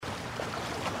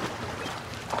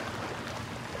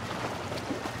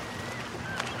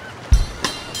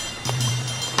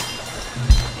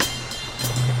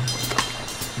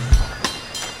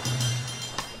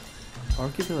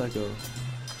Archipelago,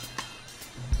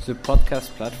 the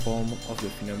podcast platform of the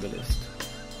Funambulist,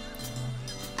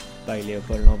 by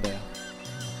Léopold Lambert.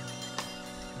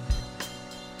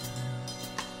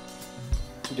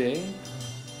 Today,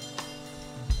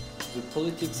 the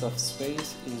politics of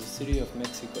space in the city of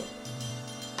Mexico,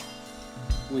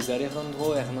 with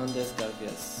ALEJANDRO HERNANDEZ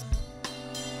GALVEZ.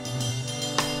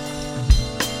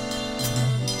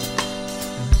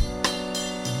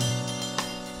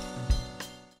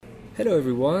 Hello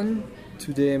everyone,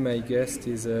 today my guest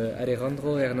is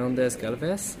ALEJANDRO HERNANDEZ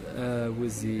GALVEZ,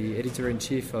 who's the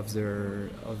editor-in-chief of the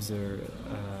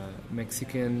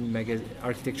Mexican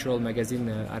architectural magazine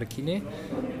Arquine,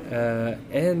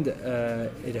 and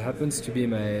it happens to be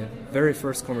my very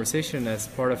first conversation as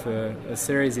part of a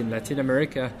series in Latin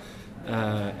America,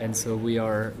 and so we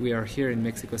are here in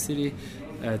Mexico City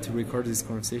to record this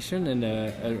conversation,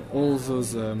 and all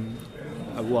those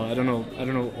well, I don't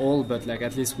know all, but like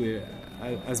at least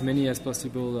as many as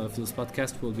possible of those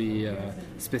podcasts will be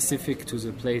specific to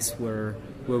the place where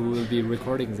we will be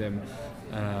recording them.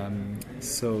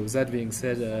 So that being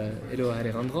said, hello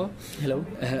ALEJANDRO. Hello.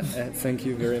 Thank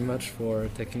you very much for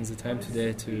taking the time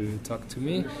today to talk to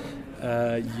me.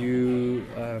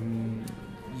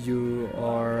 You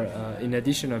are, in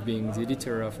addition of being the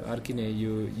editor of Arquine,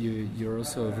 you're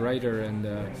also a writer and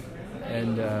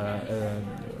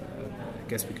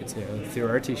I guess we could say a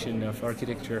theoretician of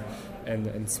architecture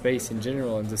and space in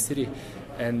general in the city,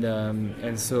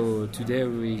 and so today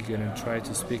we're gonna try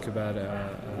to speak about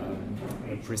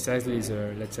precisely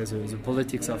the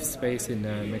politics of space in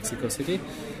Mexico City.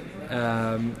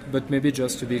 But maybe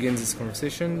just to begin this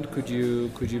conversation, could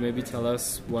you maybe tell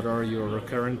us what are your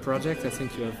current projects? I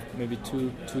think you have maybe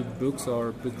two books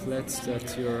or booklets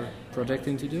that you're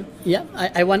projecting to do. Yeah,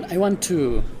 I want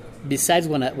to. Besides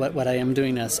what I am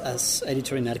doing as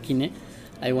editor in Arquine,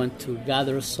 I want to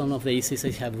gather some of the essays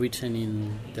I have written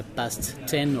in the past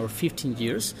 10 or 15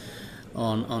 years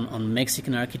on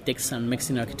Mexican architects and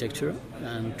Mexican architecture,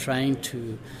 and trying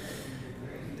to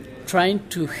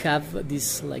have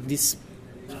this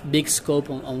big scope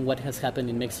on what has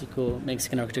happened in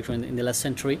Mexican architecture in the last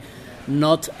century,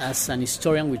 not as an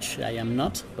historian, which I am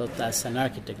not, but as an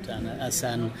architect and as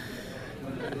an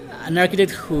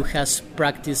architect who has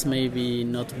practiced maybe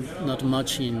not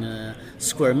much in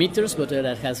square meters, but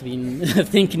that has been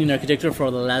thinking in architecture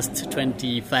for the last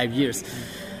 25 years.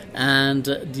 And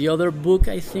the other book,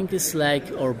 I think, is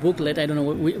or booklet, I don't know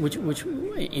which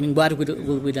in what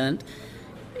will we land,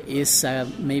 is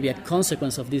maybe a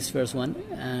consequence of this first one.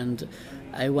 And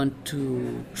I want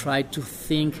to try to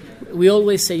think. We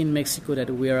always say in Mexico that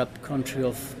we are a country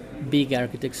of big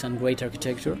architects and great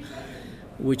architecture,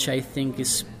 which I think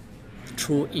is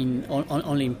true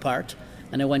only in part,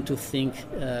 and I want to think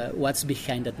what's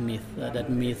behind that myth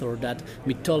or that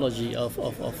mythology of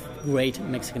great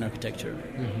Mexican architecture.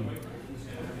 Mm-hmm.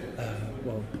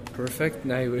 Well, perfect.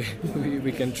 Now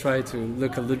we can try to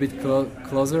look a little bit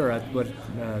closer at what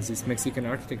this Mexican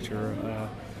architecture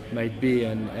might be,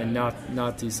 and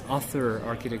not this author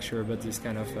architecture, but this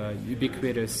kind of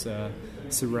ubiquitous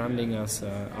surrounding us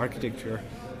architecture,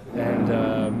 and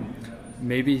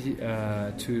maybe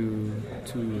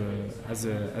as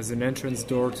an entrance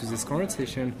door to this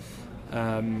conversation,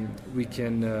 we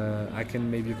can I can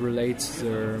maybe relate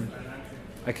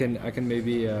I can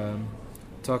maybe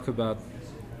talk about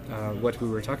what we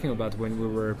were talking about when we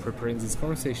were preparing this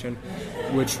conversation,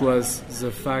 which was the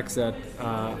fact that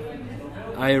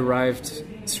I arrived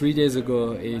 3 days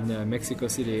ago in Mexico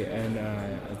City, and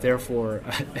therefore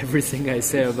everything I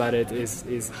say about it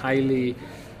is highly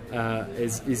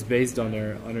is based on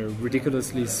a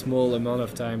ridiculously small amount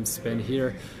of time spent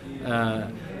here,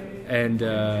 and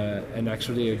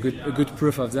actually a good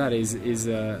proof of that is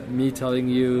me telling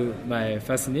you my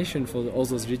fascination for all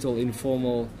those little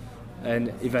informal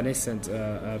and evanescent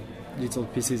little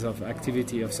pieces of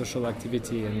activity, of social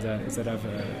activity, and that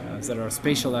are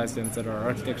spatialized and that are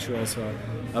architectural. So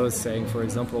I was saying, for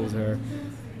example, the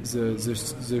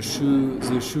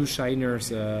shoe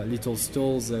shiners, little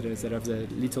stalls that have the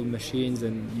little machines,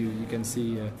 and you can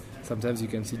see sometimes you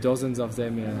can see dozens of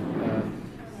them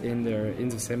in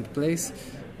the same place,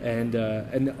 and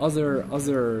other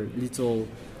little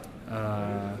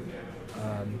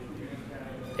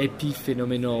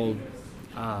epiphenomenal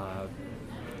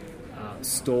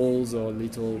stalls or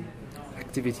little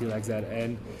activity like that,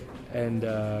 and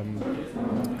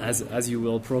as you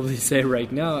will probably say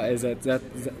right now, is that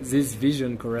this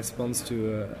vision corresponds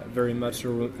to very much a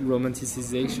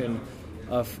romanticization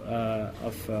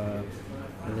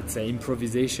let's say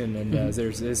improvisation, and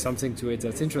there's something to it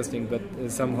that's interesting, but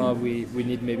somehow we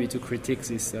need maybe to critique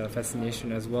this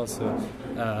fascination as well. So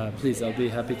please, I'll be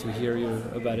happy to hear you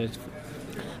about it.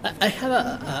 I have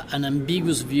an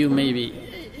ambiguous view maybe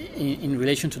in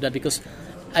relation to that, because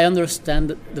I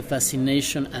understand the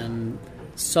fascination, and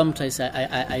sometimes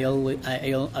I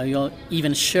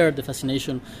even share the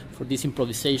fascination for this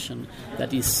improvisation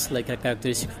that is like a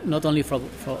characteristic not only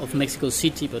of Mexico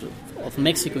City, but of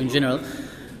Mexico in general.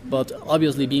 But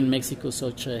obviously, being Mexico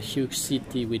such a huge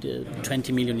city with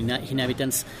 20 million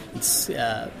inhabitants, it's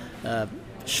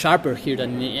sharper here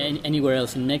than anywhere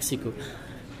else in Mexico.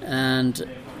 And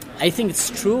I think it's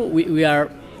true. We are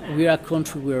a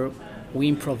country where we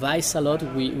improvise a lot.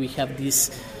 We have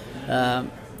this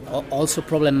also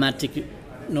problematic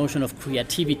notion of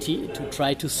creativity to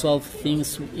try to solve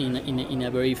things in a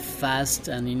very fast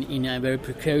and in a very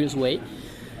precarious way.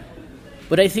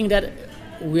 But I think that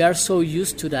we are so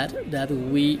used to that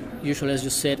we usually, as you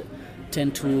said,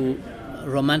 tend to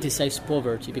romanticize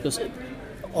poverty, because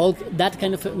all that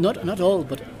kind of, not all,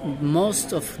 but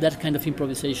most of that kind of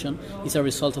improvisation is a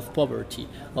result of poverty,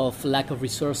 of lack of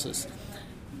resources,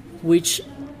 which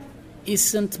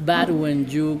isn't bad when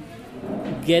you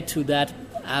get to that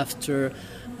after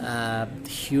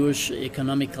huge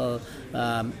economical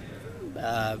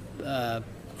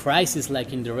crisis,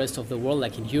 like in the rest of the world,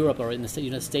 like in Europe or in the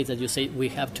United States, that you say we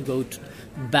have to go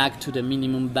back to the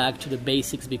minimum, back to the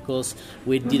basics, because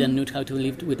we didn't know how to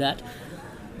live with that.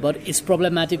 But it's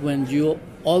problematic when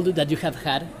all that you have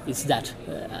had is that,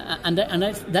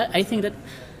 I think that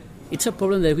it's a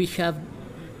problem that we have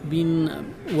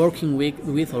been working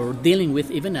with or dealing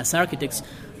with even as architects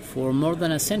for more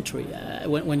than a century.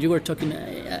 When you were talking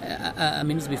a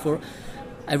minute before,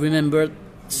 I remember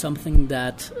something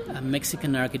that a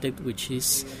Mexican architect, which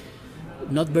is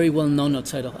not very well known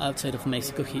outside of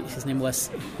Mexico, his name was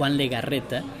Juan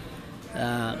Legarreta.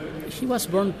 He was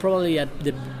born probably at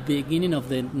the beginning of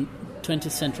the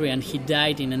 20th century, and he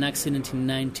died in an accident in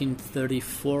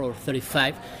 1934 or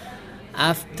 35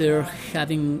 after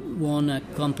having won a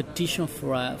competition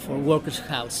for workers'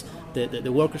 house,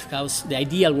 the workers' house, the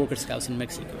ideal workers' house in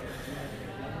Mexico.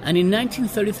 And in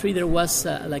 1933 there was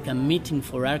like a meeting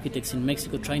for architects in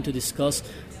Mexico trying to discuss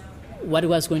what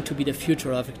was going to be the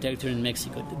future of architecture in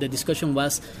Mexico. The discussion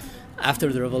was,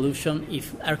 after the revolution,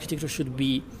 if architecture should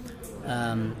be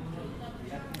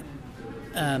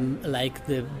like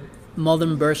the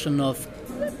modern version of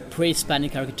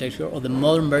pre-Hispanic architecture, or the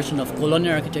modern version of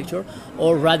colonial architecture,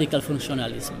 or radical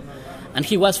functionalism. And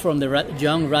he was from the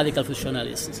young radical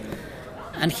functionalists.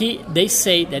 And they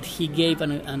say that he gave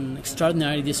an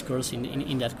extraordinary discourse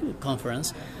in that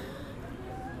conference.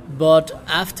 But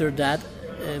after that,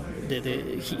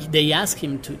 they asked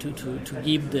him to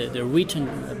give the written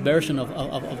version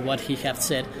of what he had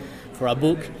said for a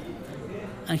book.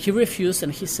 And he refused,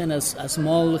 and he sent us a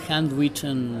small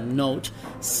handwritten note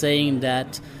saying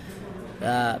that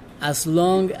as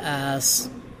long as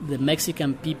the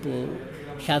Mexican people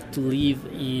had to live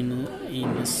in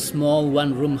small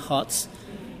one-room huts,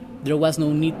 there was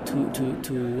no need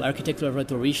to architectural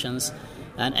rhetoricians.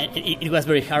 And it was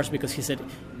very harsh, because he said,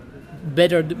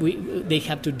 better they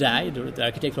have to die, the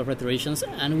architectural rhetoricians,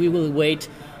 and we will wait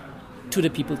to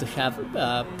the people to have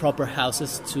proper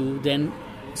houses to then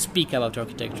speak about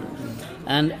architecture.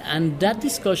 And that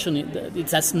discussion,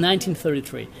 that's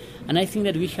 1933. And I think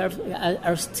that we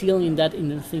are still in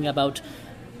the thing about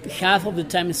half of the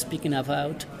time speaking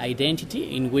about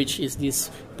identity, in which is this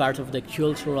part of the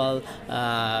cultural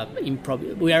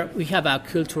we have a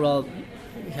cultural,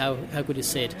 how could you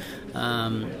say it,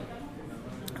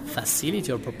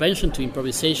 facility or propension to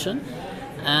improvisation,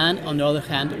 and on the other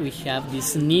hand we have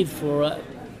this need for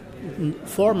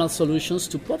formal solutions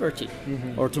to poverty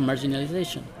or to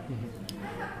marginalization.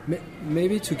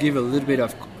 Maybe to give a little bit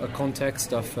of a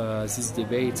context of this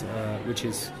debate, which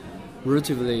is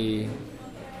relatively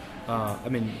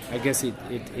I guess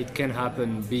it can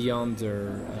happen beyond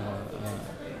the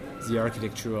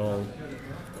architectural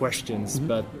questions,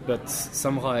 but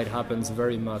somehow it happens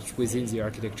very much within the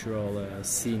architectural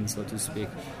scene, so to speak.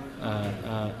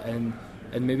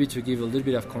 And maybe to give a little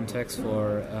bit of context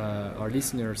for our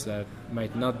listeners that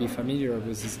might not be familiar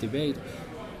with this debate,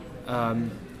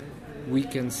 we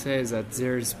can say that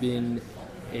there's been,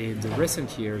 in the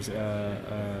recent years,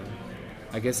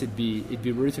 I guess it'd be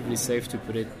relatively safe to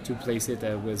place it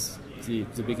with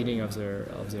the beginning of the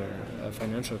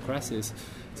financial crisis.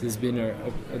 There's been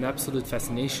an absolute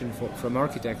fascination from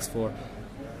architects for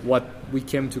what we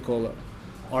came to call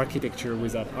architecture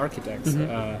without architects,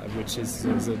 which is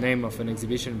the name of an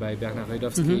exhibition by Bernard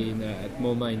Redowski at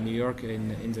MoMA in New York in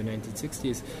the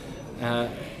 1960s.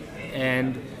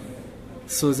 And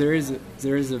so there is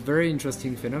a very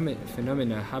interesting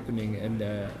phenomena happening,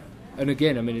 and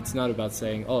again, I mean, it's not about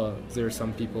saying, oh, there are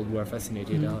some people who are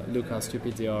fascinated, look how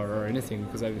stupid they are, or anything,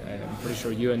 because I'm pretty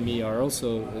sure you and me are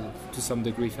also, to some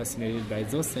degree, fascinated by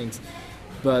those things.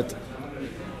 But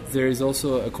there is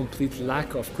also a complete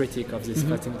lack of critique of this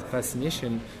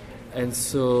fascination, and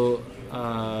so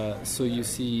you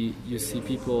see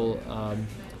people.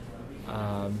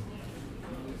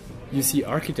 You see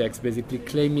architects basically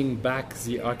claiming back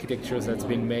the architecture that's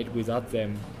been made without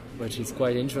them, which is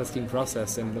quite an interesting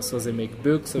process. And so they make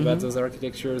books about those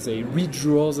architectures, they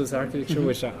redraw those architecture,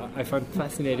 which I find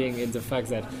fascinating in the fact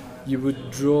that you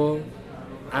would draw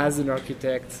as an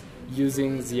architect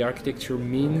using the architecture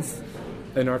means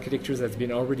an architecture that's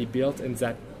been already built and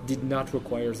that did not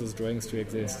require those drawings to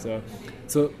exist.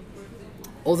 So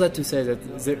all that to say that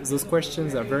those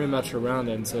questions are very much around,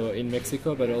 and so in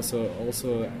Mexico, but also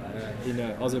in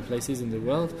other places in the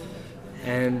world,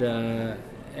 and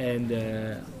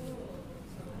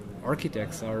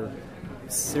architects are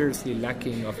seriously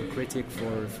lacking of a critique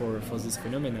for this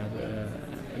phenomena.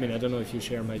 I mean, I don't know if you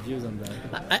share my views on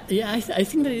that. I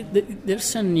think that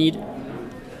there's a need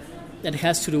that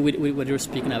has to do with what you're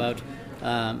speaking about.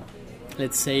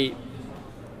 Let's say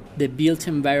the built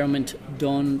environment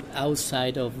done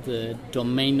outside of the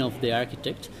domain of the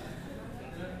architect,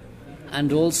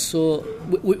 and also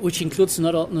which includes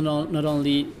not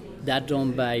only that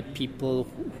done by people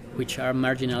which are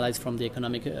marginalized from the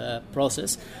economic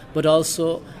process, but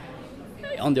also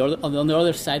on the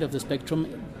other side of the spectrum,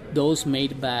 those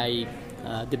made by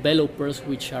developers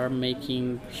which are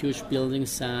making huge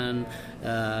buildings and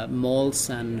malls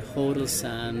and hotels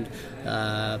and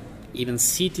even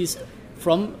cities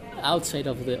from outside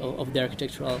of the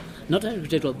architectural, not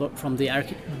architectural, but from the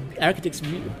architect's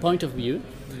point of view.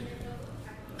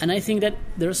 And I think that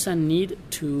there's a need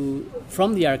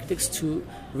from the architects to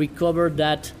recover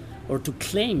that, or to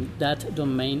claim that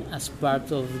domain as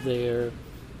part of their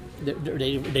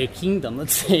kingdom,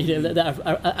 let's say,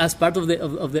 as part of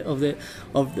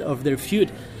their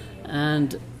feud.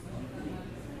 And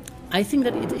I think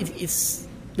that it's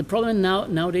the problem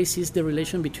nowadays is the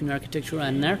relation between architecture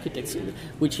and architects,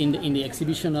 which in the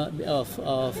exhibition of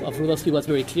Rudowski was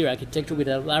very clear. Architecture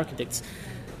without architects,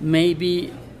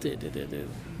 maybe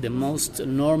the most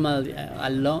normal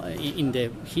in the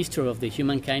history of the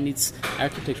humankind. It's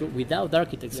architecture without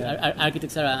architects. Yeah.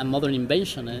 Architects are a modern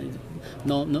invention,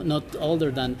 not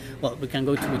older than, well, we can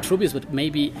go to Vitruvius, but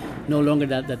maybe no longer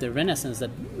that the Renaissance.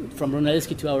 That from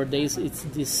Brunelleschi to our days, it's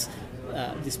this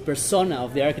persona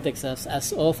of the architects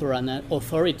as author and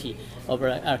authority over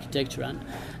architecture,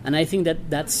 and I think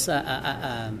that's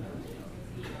a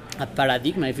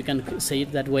paradigm, if you can say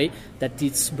it that way, that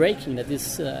it's breaking, that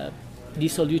is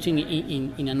dissoluting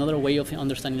in another way of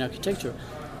understanding architecture.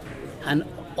 And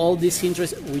all this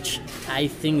interest, which I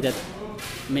think that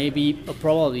maybe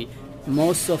probably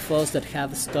most of us that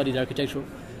have studied architecture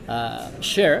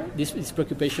share this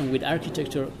preoccupation with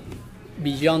architecture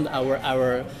beyond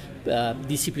our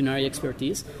disciplinary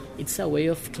expertise. It's a way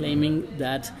of claiming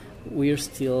that we're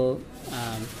still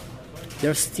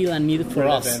there's still a need for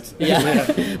relevant.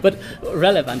 Us, but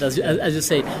relevant, as you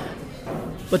say.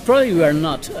 But probably we are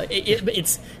not.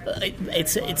 It's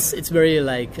very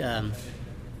like a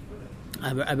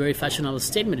very fashionable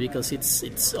statement, because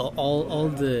it's all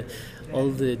the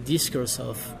discourse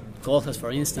of Galvez,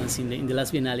 for instance, in the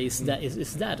last Biennale is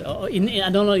that. I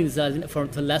don't know, is that for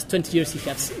the last 20 years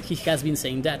he has been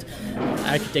saying that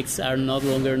architects are no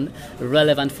longer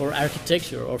relevant for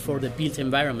architecture or for the built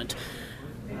environment.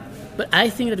 But I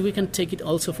think that we can take it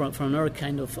also from another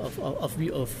kind of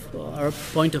view, of our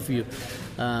point of view.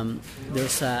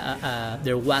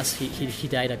 He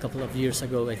died a couple of years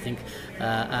ago, I think,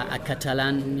 a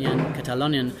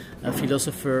Catalonian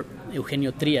philosopher,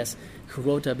 Eugenio Trias, who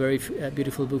wrote a very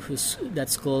beautiful book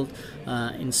that's called,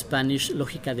 in Spanish,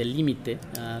 Lógica del Límite,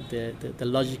 the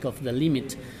logic of the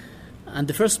limit. And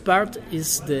the first part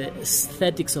is the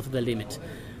aesthetics of the limit.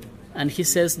 And he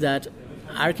says that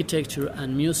architecture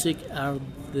and music are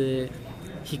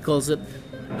he calls it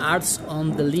arts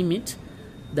on the limit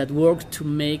that work to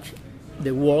make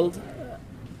the world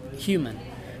human.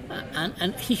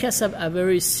 And he has a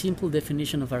very simple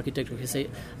definition of architecture. He says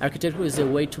architecture is a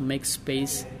way to make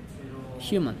space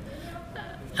human,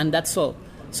 and that's all.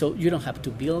 So you don't have to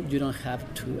build, you don't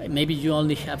have to, maybe you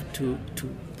only have to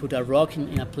put a rock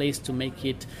in a place to make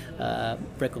it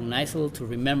recognizable, to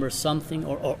remember something,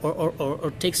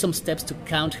 or take some steps to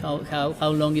count how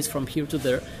long is from here to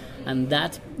there, and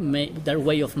that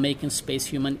way of making space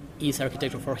human is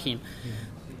architecture for him.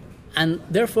 And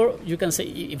therefore, you can say,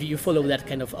 if you follow that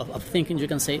kind of thinking, you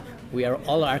can say we are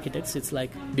all architects. It's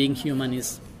like being human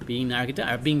is being architect,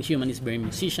 or being human is being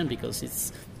musician, because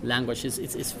it's language,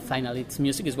 it's finally it's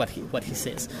music, is what he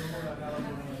says.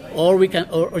 Or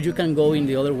you can go in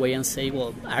the other way and say,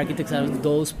 well, architects are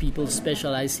those people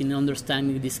specialized in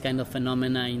understanding this kind of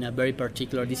phenomena in a very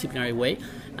particular disciplinary way,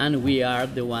 and we are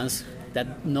the ones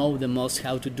that know the most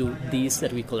how to do this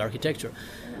that we call architecture.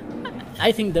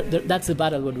 I think that's the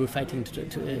battle what we're fighting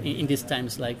in these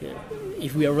times, like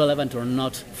if we are relevant or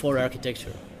not for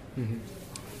architecture.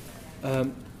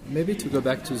 Maybe to go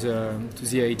back to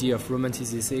the idea of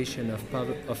romanticization of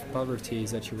poverty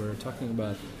that you were talking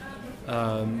about.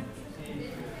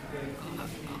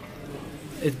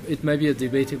 It might be a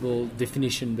debatable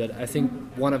definition, but I think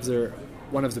one of the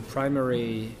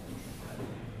primary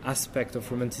aspect of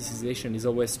romanticization is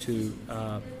always to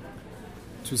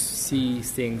see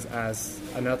things as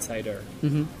an outsider,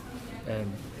 and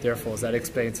therefore that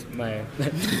explains my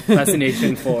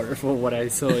fascination for what I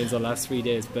saw in the last 3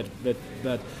 days. But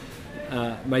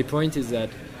my point is that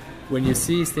when you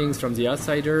see things from the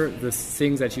outsider, the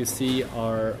things that you see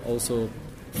are also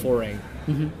foreign,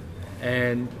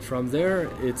 and from there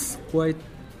it's quite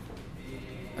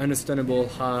understandable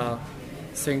how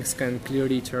things can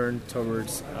clearly turn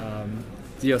towards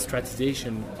the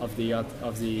ostracization of the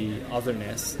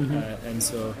otherness, and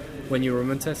so when you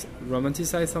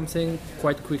romanticize something,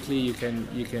 quite quickly you can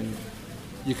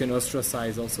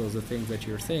ostracize also the things that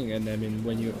you're saying. And I mean,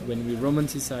 when we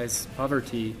romanticize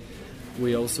poverty,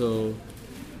 we also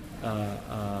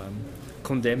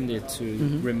condemn it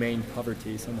to remain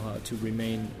poverty somehow, to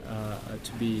remain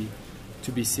to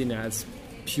be seen as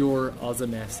pure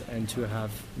otherness, and to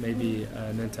have maybe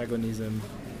an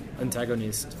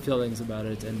antagonist feelings about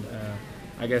it. And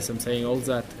I guess I'm saying all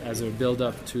that as a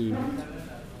build-up to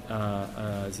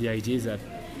the idea that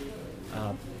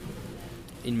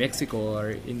in Mexico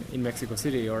or in Mexico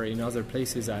City or in other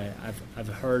places, I've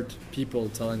heard people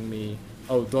telling me,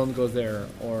 "Oh, don't go there,"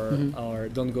 or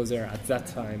 "Don't go there at that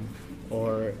time,"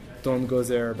 or "Don't go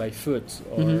there by foot."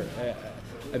 Or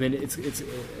I mean,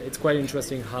 it's quite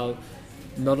interesting how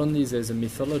not only there's a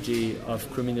mythology of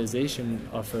criminalization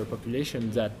of a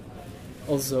population that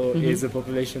also is a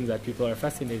population that people are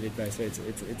fascinated by. So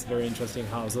it's very interesting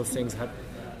how those things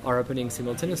are happening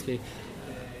simultaneously.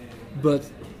 But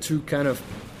to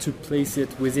place it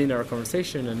within our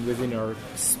conversation and within our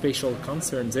spatial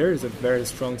concerns, there is a very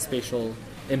strong spatial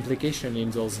implication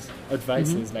in those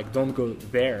advices, like don't go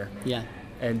there,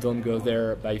 and don't go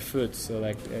there by foot. So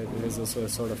like there's also a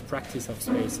sort of practice of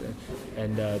space,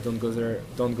 and don't go there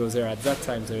at that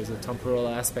time. There is a temporal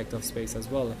aspect of space as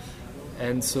well.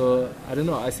 And so I don't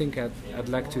know. I think I'd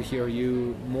like to hear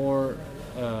you more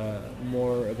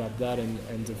about that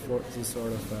and the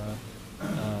sort of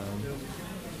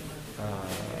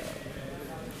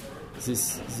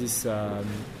this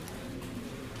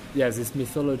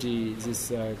mythology,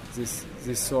 this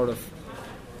sort of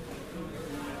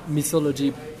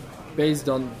mythology based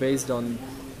on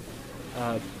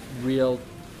real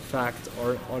fact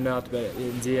or not, but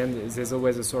in the end there's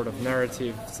always a sort of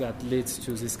narrative that leads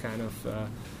to this kind of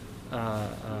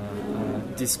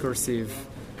discursive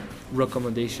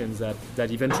recommendations that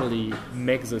eventually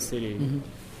make the city.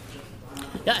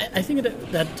 Yeah, I think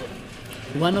that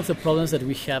one of the problems that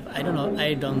we have, I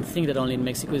don't think that only in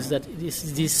Mexico, is that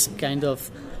this kind of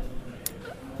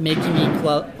making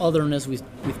equal otherness with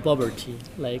poverty.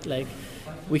 Like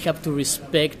we have to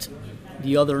respect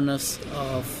the otherness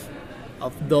of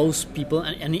those people,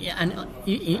 and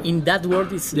in that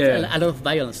word it's a lot of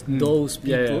violence. Those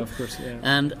people, of course,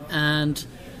 and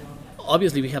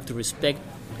obviously we have to respect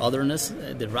otherness,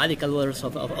 the radical others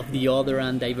of the other,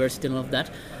 and diversity and all of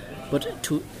that. But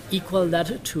to equal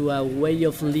that to a way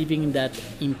of living that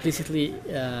implicitly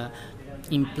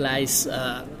implies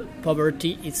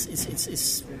poverty,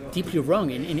 it's deeply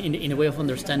wrong in a way of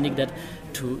understanding that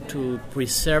to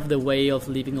preserve the way of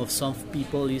living of some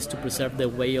people is to preserve the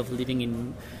way of living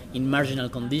in marginal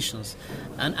conditions,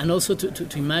 and also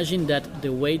to imagine that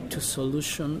the way to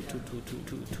solution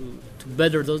to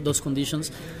better those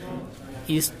conditions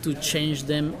is to change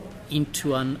them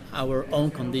into our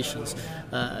own conditions.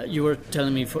 You were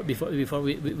telling me before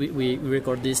we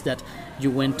record this that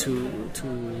you went to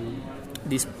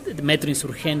the Metro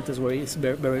Insurgentes, where it's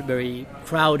very, very, very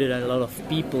crowded, and a lot of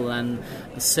people and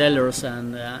sellers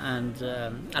and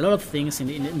a lot of things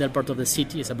in that part of the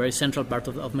city. It's a very central part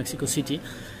of Mexico City.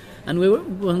 And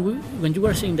when you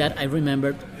were saying that, I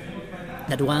remembered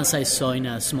that once I saw in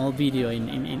a small video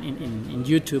in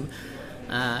YouTube,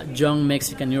 young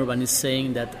Mexican urbanist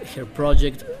saying that her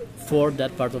project for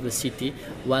that part of the city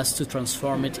was to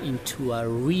transform it into a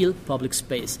real public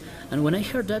space. And when I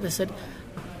heard that, I said,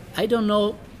 I don't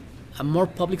know a more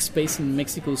public space in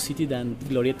Mexico City than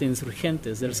Glorieta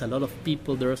Insurgentes. There's a lot of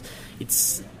people.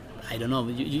 I don't know,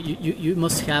 you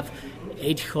must have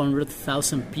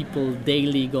 800,000 people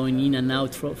daily going in and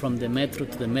out from the metro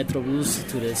to the Metrobus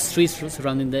to the streets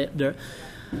surrounding there.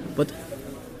 But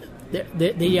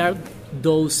they are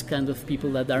those kind of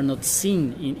people that are not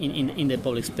seen in the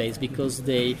public space because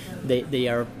they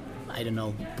are, I don't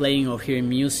know, playing or hearing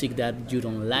music that you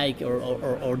don't like,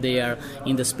 or they are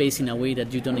in the space in a way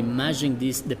that you don't imagine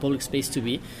the public space to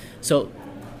be. So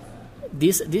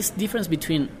this difference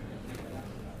between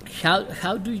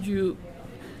how do you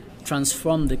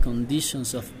transform the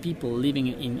conditions of people living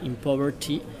in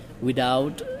poverty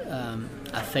without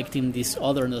affecting this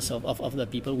otherness of the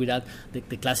people, without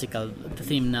the classical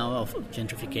theme now of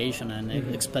gentrification and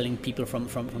expelling people from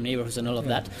neighborhoods and all of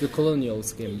that. The colonial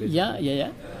scheme.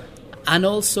 Yeah. And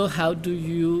also, how do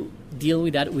you deal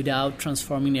with that without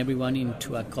transforming everyone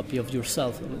into a copy of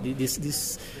yourself?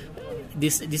 This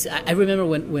I remember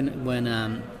when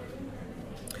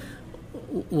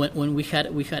we had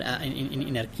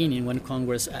in Arquín, in one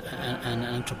congress, an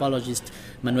anthropologist,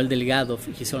 Manuel Delgado,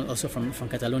 he's also from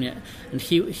Catalonia, and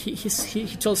he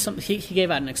gave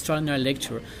an extraordinary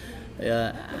lecture,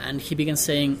 and he began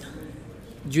saying,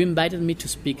 "You invited me to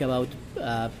speak about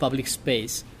public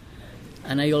space,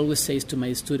 and I always say to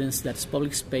my students that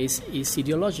public space is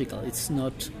ideological.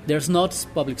 There's not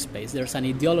public space. There's an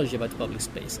ideology about public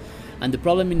space, and the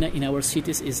problem in our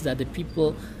cities is that the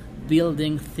people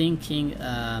building, thinking,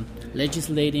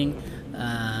 legislating,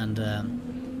 and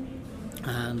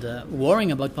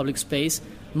worrying about public space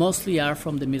mostly are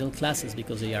from the middle classes,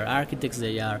 because they are architects,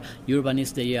 they are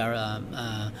urbanists, they are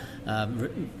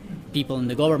people in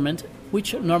the government,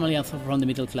 which normally are from the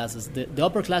middle classes. The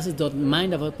upper classes don't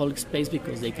mind about public space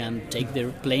because they can take their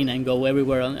plane and go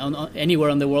everywhere, anywhere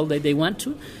in the world that they want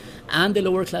to. And the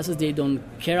lower classes, they don't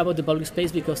care about the public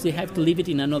space because they have to live it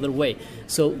in another way.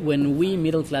 So when we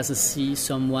middle classes see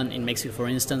someone in Mexico, for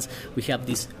instance, we have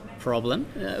this problem,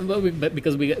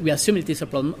 because we assume it is a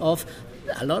problem of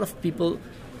a lot of people.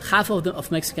 Half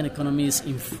of Mexican economy is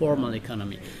informal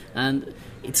economy, and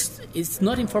it's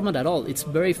not informal at all. It's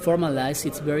very formalized.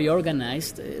 It's very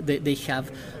organized. They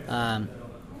have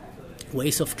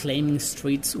ways of claiming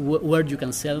streets where you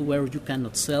can sell, where you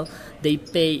cannot sell. They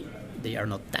pay. They are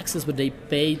not taxes, but they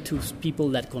pay to people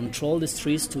that control the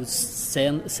streets to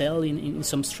sell in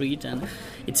some street, and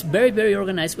it's very, very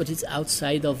organized. But it's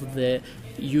outside of the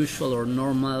usual or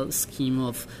normal scheme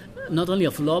of not only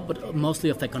of law, but mostly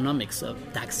of economics, of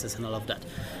taxes and all of that.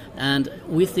 And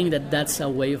we think that that's a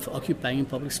way of occupying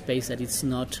public space that it's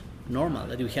not normal,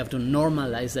 that we have to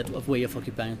normalize that way of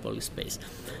occupying public space.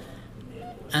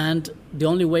 And the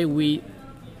only way we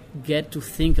get to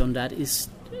think on that is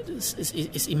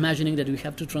imagining that we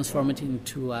have to transform it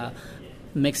into a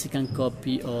Mexican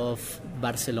copy of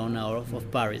Barcelona or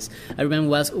of Paris. I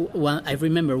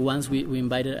remember once we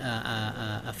invited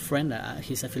a friend,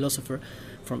 he's a philosopher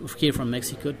from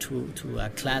Mexico, to a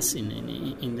class in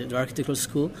the architectural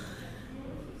school,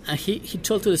 and he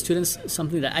told to the students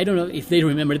something that I don't know if they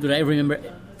remember it, but I remember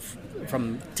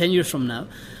from 10 years from now.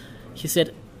 He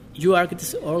said, "You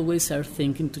architects always are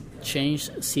thinking to change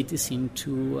cities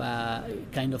into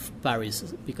kind of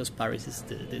Paris, because Paris is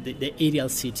the ideal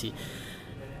city.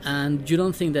 And you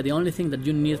don't think that the only thing that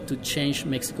you need to change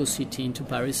Mexico City into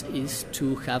Paris is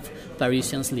to have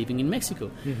Parisians living in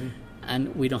Mexico." Mm-hmm.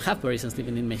 And we don't have Parisians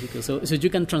living in Mexico. So you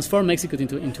can transform Mexico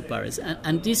into Paris.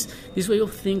 And this way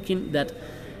of thinking that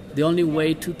the only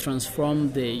way to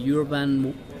transform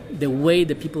the way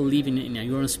the people live in a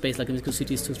urban space like Mexico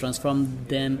City is to transform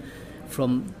them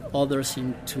from others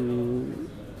into.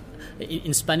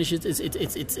 In Spanish, in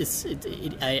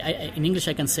English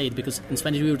I can say it, because in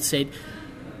Spanish we would say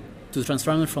to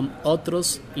transform it from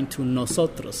otros into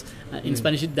nosotros. In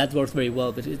Spanish that works very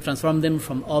well, but it transform them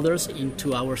from others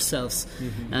into ourselves.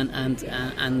 Mm-hmm.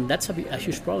 And that's a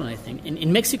huge problem, I think.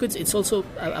 In Mexico, it's also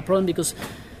a problem because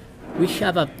we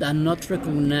have a not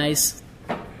recognized,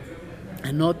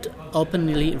 a not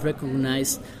openly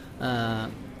recognized,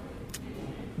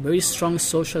 very strong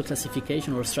social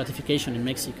classification or stratification in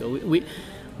Mexico.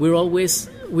 We're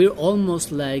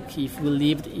almost like if we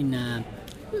lived in a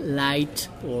light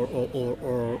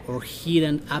or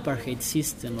hidden apartheid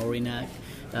system, or in a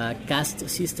caste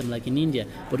system like in India,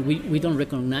 but we don't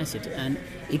recognize it, and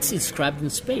it's inscribed in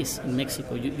space. In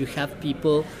Mexico, you have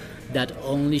people that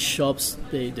only shops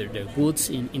their goods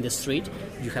in the street.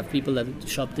 You have people that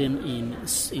shop them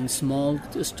in small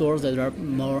stores that are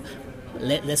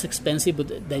less expensive,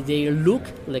 but they look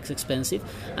less expensive,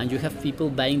 and you have people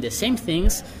buying the same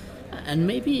things and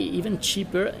maybe even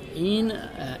cheaper in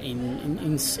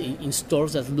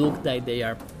stores that look like they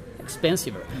are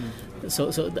expensive.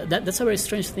 So that's a very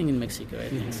strange thing in Mexico, I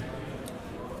think.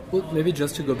 Well, maybe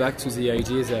just to go back to the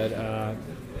idea that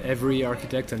every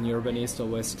architect and urbanist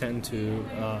always tend to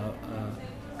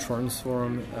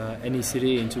transform any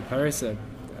city into Paris. I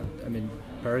mean,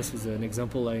 Paris is an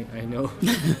example I know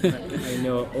I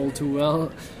know all too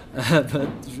well, but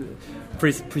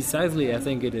precisely I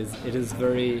think it is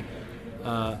very.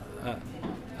 I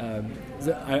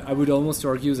would almost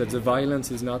argue that the violence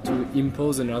is not to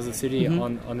impose another city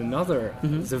on another.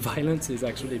 The violence is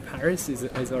actually Paris.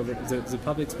 The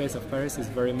public space of Paris is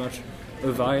very much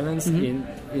a violence in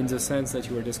the sense that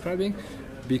you were describing,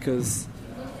 because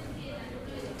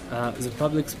the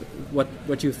public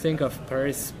what you think of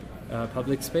Paris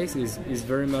public space is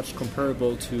very much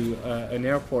comparable to an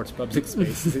airport public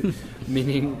space,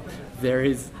 meaning there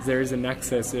is an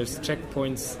access, there's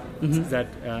checkpoints that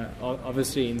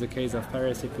obviously in the case of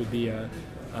Paris it would be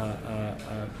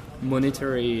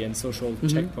monetary and social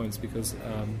checkpoints, because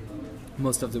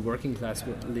most of the working class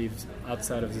lives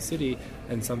outside of the city,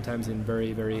 and sometimes in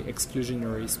very, very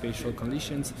exclusionary spatial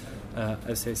conditions.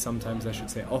 I say sometimes, I should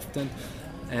say often,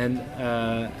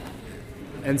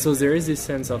 and so there is this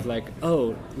sense of like,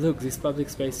 oh, look, this public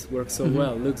space works so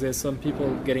well. Look, there's some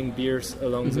people getting beers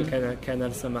along the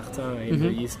Canal Saint-Martin in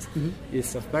the east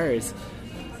of Paris.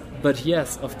 But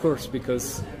yes, of course,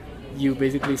 because you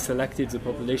basically selected the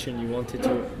population you wanted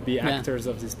to be actors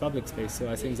of this public space. So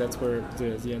I think that's where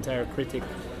the entire critic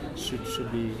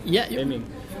should be aiming.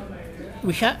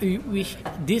 We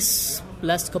this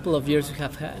last couple of years we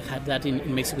have had that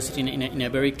in Mexico City in a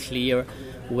very clear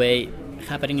way,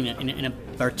 happening in a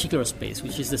particular space,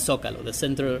 which is the Zócalo, the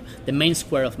center, the main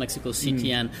square of Mexico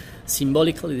City, and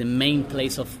symbolically the main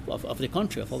place of the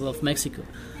country, of all of Mexico.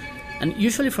 And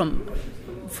usually from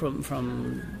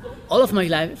all of my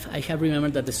life, I have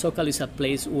remembered that the Zócalo is a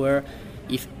place where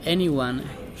if anyone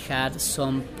had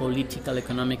some political,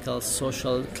 economical,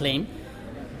 social claim,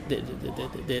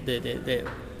 the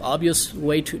obvious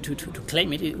way to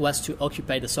claim it was to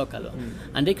occupy the Zócalo.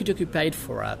 And they could occupy it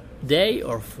for a day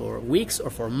or for weeks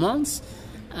or for months,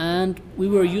 and we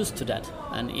were used to that.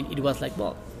 And it was like,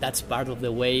 well, that's part of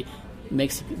the way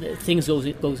things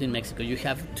goes in Mexico. You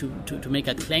have to make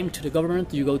a claim to the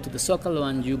government. You go to the Zócalo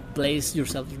and you place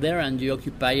yourself there and you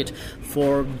occupy it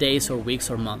for days or weeks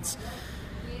or months.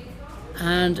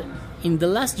 And in the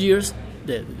last years,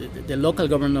 the local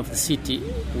government of the city,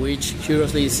 which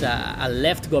curiously is a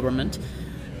left government,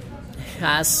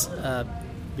 has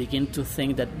begun to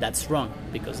think that that's wrong,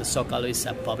 because the Zócalo is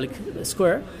a public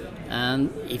square,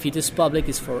 and if it is public,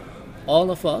 it's for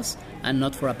all of us and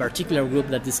not for a particular group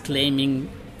that is claiming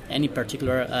any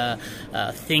particular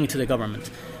thing to the government.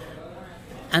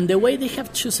 And the way they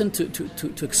have chosen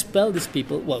to expel these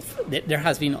people, well, there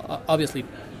has been obviously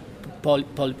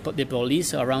the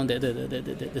police around the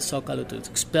Zócalo to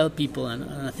expel people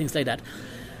and things like that.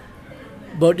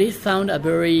 But they found a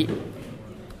very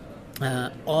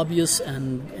obvious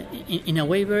and, in a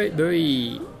way, very,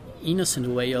 very innocent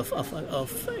way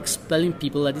of expelling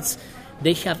people. That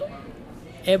they have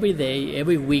every day,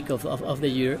 every week of the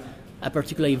year, a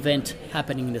particular event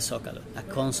happening in the Zócalo, a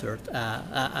concert,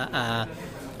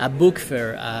 a book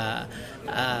fair,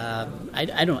 I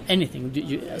don't know,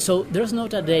 anything. So there's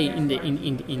not a day in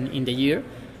the year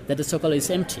that the Zócalo is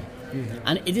empty.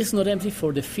 And it is not empty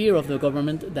for the fear of the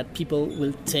government that people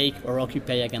will take or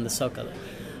occupy again the Zócalo.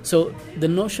 So the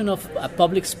notion of a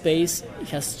public space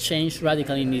has changed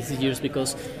radically in these years,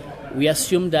 because we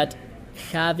assume that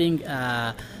having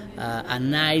a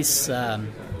nice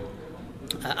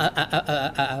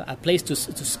a place to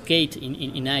skate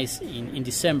in ice in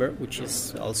December, which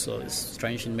is also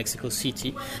strange in Mexico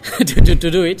City to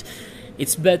do it,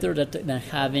 it's better than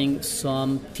having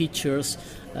some teachers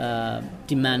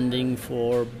demanding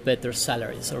for better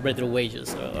salaries or better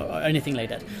wages or anything like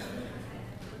that.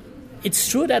 It's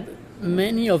true that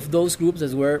many of those groups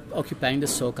that were occupying the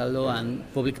Zócalo and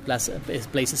public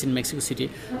places in Mexico City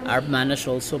are managed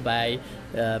also by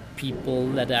people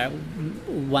that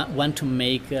want to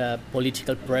make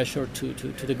political pressure to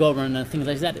the government and things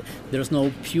like that. There's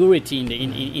no purity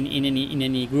in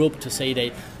any group to say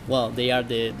that, well, they are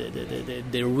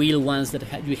the real ones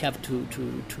that you have to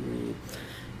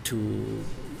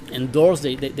endorse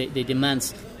the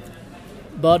demands.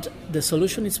 But the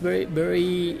solution is very,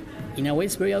 very, in a way,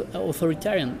 it's very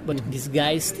authoritarian, but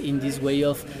disguised in this way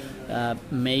of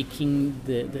making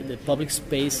the public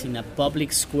space in a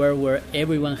public square where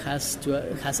everyone has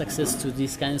access to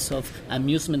these kinds of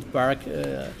amusement park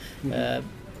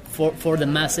for the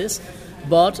masses,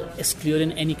 but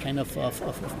excluding any kind of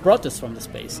protest from the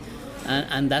space.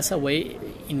 And that's a way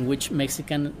in which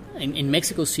in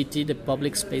Mexico City, the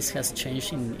public space has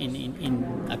changed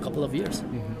in a couple of years.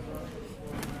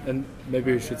 And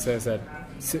maybe we should say that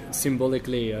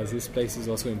symbolically, this place is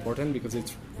also important because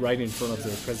it's right in front of the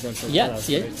presidential palace.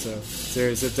 Yeah. Right? So there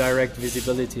is a direct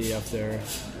visibility of their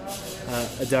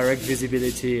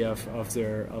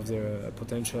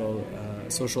potential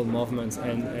social movements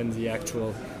and the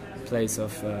actual place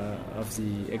of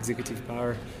the executive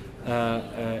power.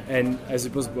 And I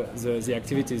suppose the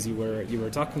activities you were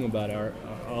talking about are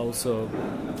also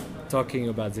talking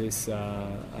about this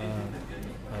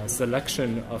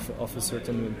selection of a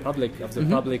certain public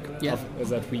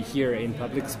that we hear in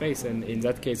public space, and in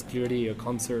that case clearly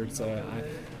concerts,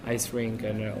 ice rink,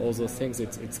 and all those things.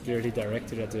 It's clearly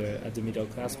directed at the middle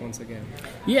class once again.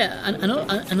 Yeah,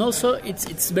 and also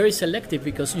it's very selective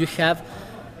because you have,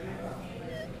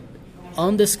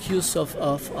 on the excuse of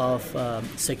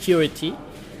security,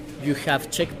 you have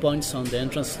checkpoints on the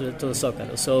entrance to the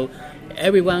Zócalo. So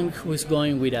everyone who is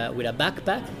going with a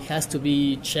backpack has to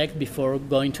be checked before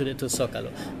going to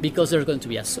Zócalo, because there's going to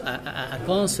be a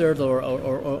concert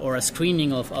or a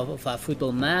screening of a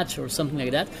football match or something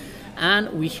like that,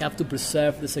 and we have to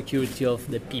preserve the security of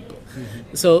the people.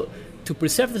 Mm-hmm. So to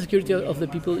preserve the security of the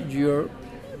people, you're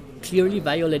clearly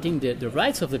violating the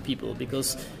rights of the people,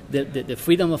 because the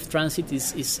freedom of transit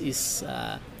is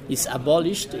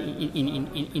abolished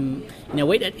in a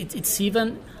way that it's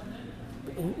even.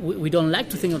 We don't like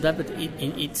to think of that, but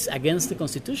it's against the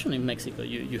constitution in Mexico.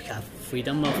 You have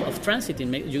freedom of transit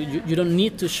in Mexico. You don't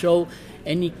need to show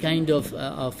any kind of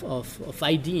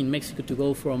ID in Mexico to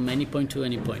go from any point to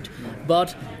any point.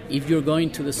 But if you're going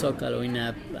to the Zócalo in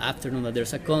an afternoon that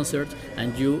there's a concert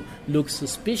and you look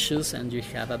suspicious and you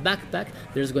have a backpack,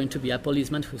 there's going to be a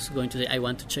policeman who's going to say, I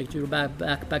want to check your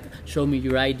backpack, show me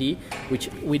your ID, which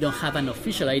we don't have an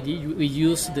official ID. We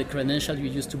use the credential you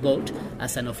use to vote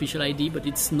as an official ID, but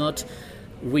it's not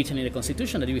written in the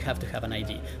Constitution that you have to have an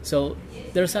ID. So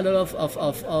there's a lot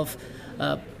of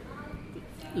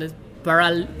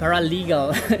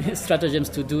paralegal stratagems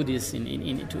to do this,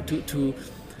 to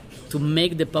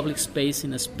make the public space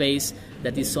in a space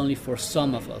that is only for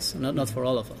some of us, not for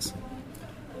all of us.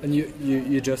 And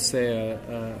you just say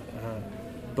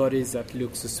bodies that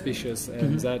look suspicious,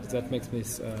 and that makes me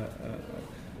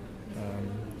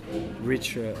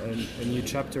reach a new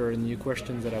chapter, a new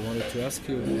question that I wanted to ask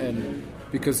you, and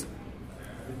because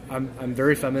I'm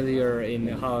very familiar in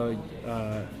how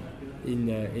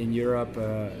in Europe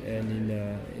and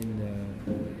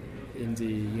in the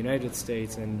United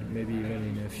States and maybe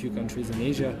even in a few countries in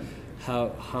Asia,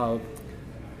 how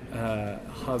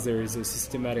there is a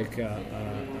systematic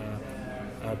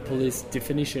police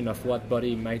definition of what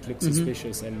body might look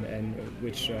suspicious, and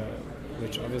which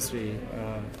obviously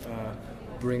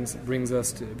brings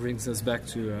us back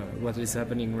to what is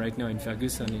happening right now in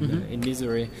Ferguson in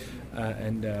Missouri,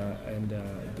 and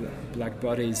black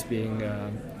bodies being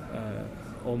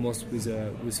almost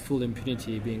with full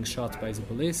impunity being shot by the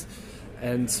police.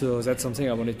 And so that's something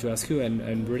I wanted to ask you,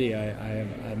 and really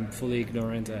I'm fully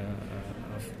ignorant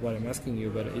of what I'm asking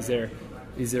you, but is there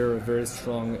a very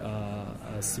strong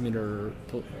similar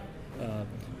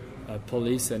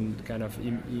police and kind of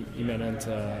immanent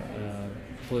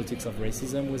politics of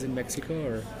racism within Mexico?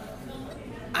 Or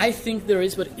I think there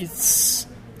is, but it's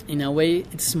in a way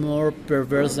it's more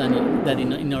perverse than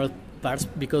in other parts,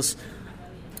 because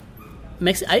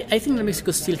I think that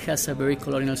Mexico still has a very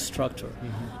colonial structure.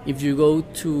 If you go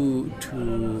to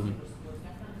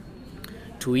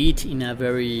eat in a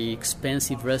very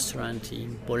expensive restaurant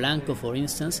in Polanco, for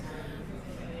instance,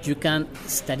 you can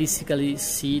statistically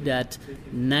see that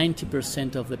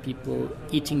 90% of the people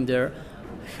eating there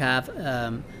have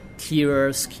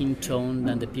clearer skin tone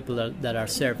than the people that are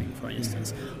serving, for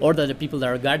instance, or that the people that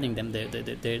are guarding them,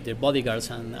 their bodyguards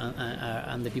and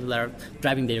the people that are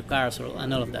driving their cars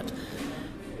and all of that.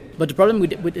 But the problem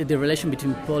with the relation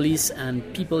between police and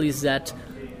people is that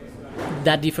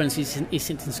difference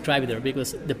isn't inscribed there,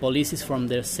 because the police is from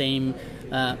the same.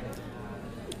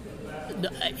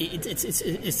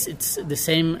 It's the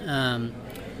same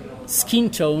skin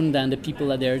tone than the people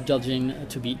that they're judging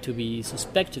to be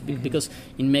suspected. Mm-hmm. Because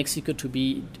in Mexico,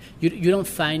 you don't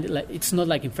find, like, it's not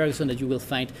like in Ferguson that you will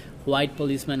find white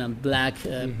policemen and black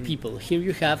people. Here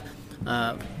you have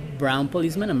brown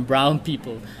policemen and brown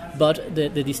people, but the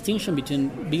distinction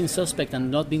between being suspect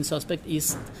and not being suspect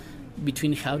is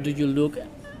between how do you look,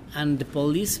 and the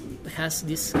police has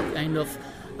this kind of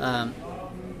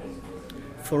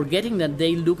forgetting that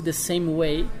they look the same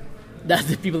way that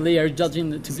the people they are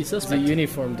judging to be suspect. The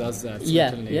uniform does that.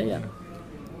 Certainly. Yeah.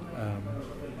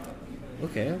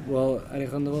 Okay, well,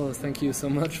 Alejandro, thank you so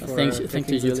much for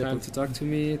taking the time to talk to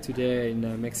me today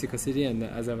in Mexico City, and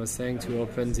as I was saying, to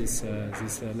open this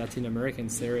Latin American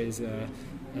series, I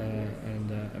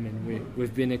mean,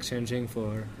 we've been exchanging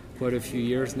for quite a few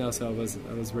years now, so I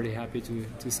was really happy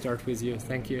to start with you.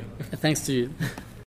 Thank you. Thanks to you.